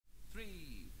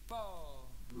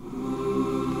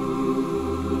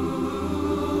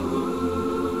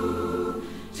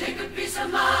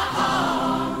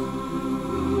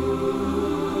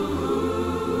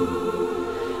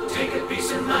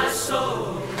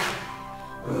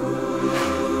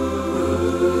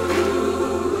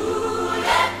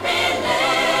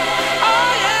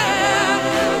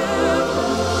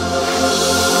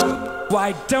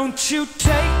Why don't you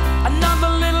take another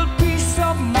little piece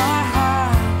of my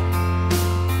heart?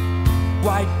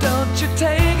 Why don't you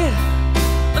take it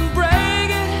and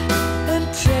break it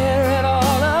and tear it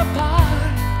all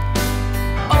apart?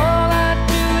 All I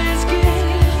do is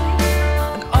give,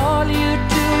 and all you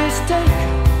do is take.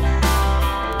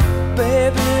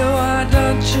 Baby, why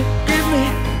don't you give me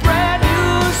a brand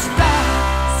new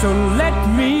start? So let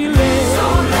me live. So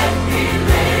let me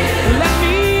live. Let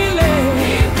me live.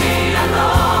 Leave me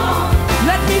alone.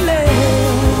 Let me live.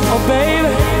 Oh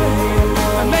baby,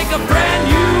 I make a brand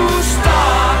new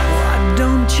start. Why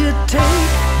don't you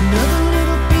take another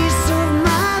little piece of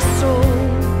my soul?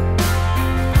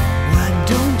 Why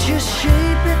don't you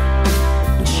shape it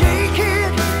and shake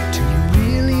it till you're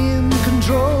really in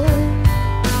control?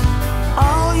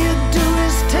 All you do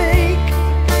is take,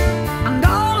 and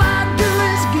all I do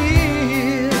is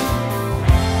give.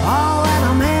 All that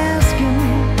I'm asking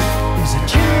is a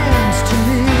chance to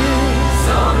live.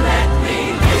 So let me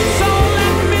live. So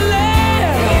let me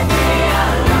live. Leave me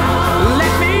alone.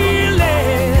 Let me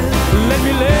live. Let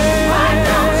me live. Why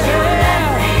don't you let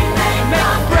me make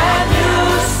a brand new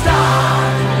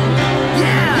start?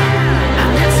 Yeah,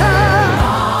 and it's a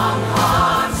long,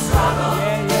 hard struggle,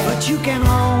 but you can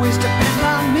always depend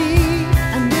on me.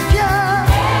 And if you're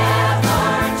ever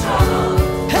in trouble,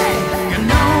 hey, you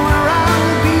know where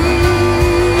I'll be.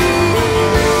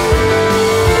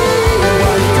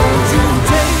 Why don't you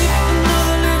take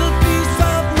another little piece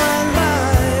of my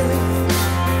life?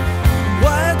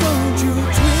 Why don't you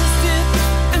twist it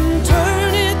and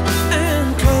turn it and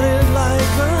cut it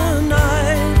like a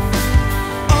knife?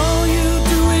 All you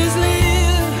do is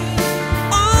live,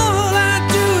 all I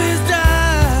do is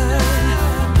die.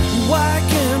 Why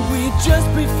can't we just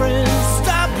be friends?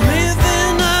 Stop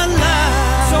living our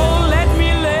lives. So let me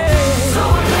live. So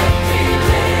let me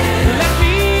live. Let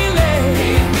me live.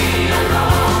 Leave me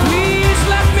alone. Please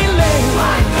let me live.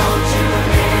 Why don't you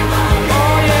live alone?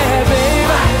 Oh yeah, baby.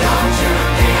 Why don't you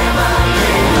live alone?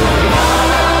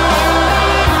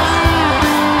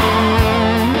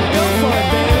 Go for it,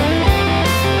 baby.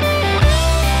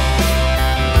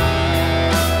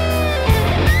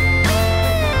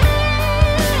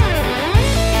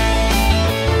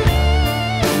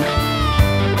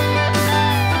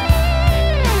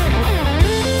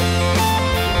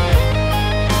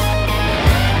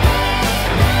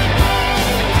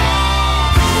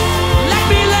 Let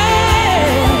me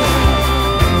live.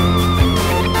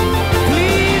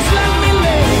 Please let me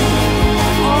live.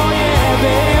 Oh yeah,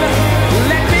 baby.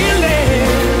 Let me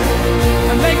live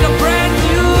and make a brand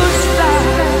new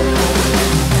start.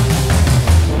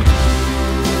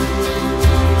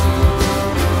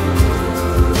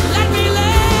 Let me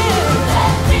live.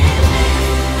 Let me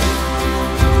live.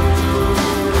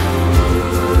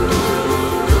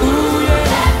 Ooh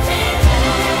yeah. Let me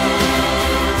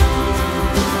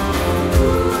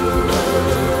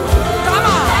Come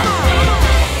on.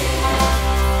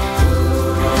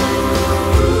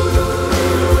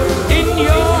 In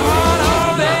your heart,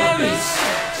 oh baby.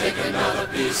 Take another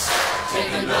piece.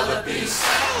 Take another piece.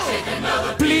 Take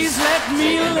another piece. Please let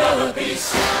me live.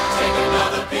 Take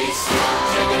another piece.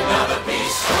 Take another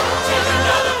piece. Take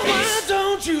another piece. Why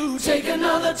don't you take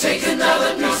another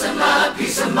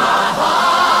piece of my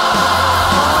heart?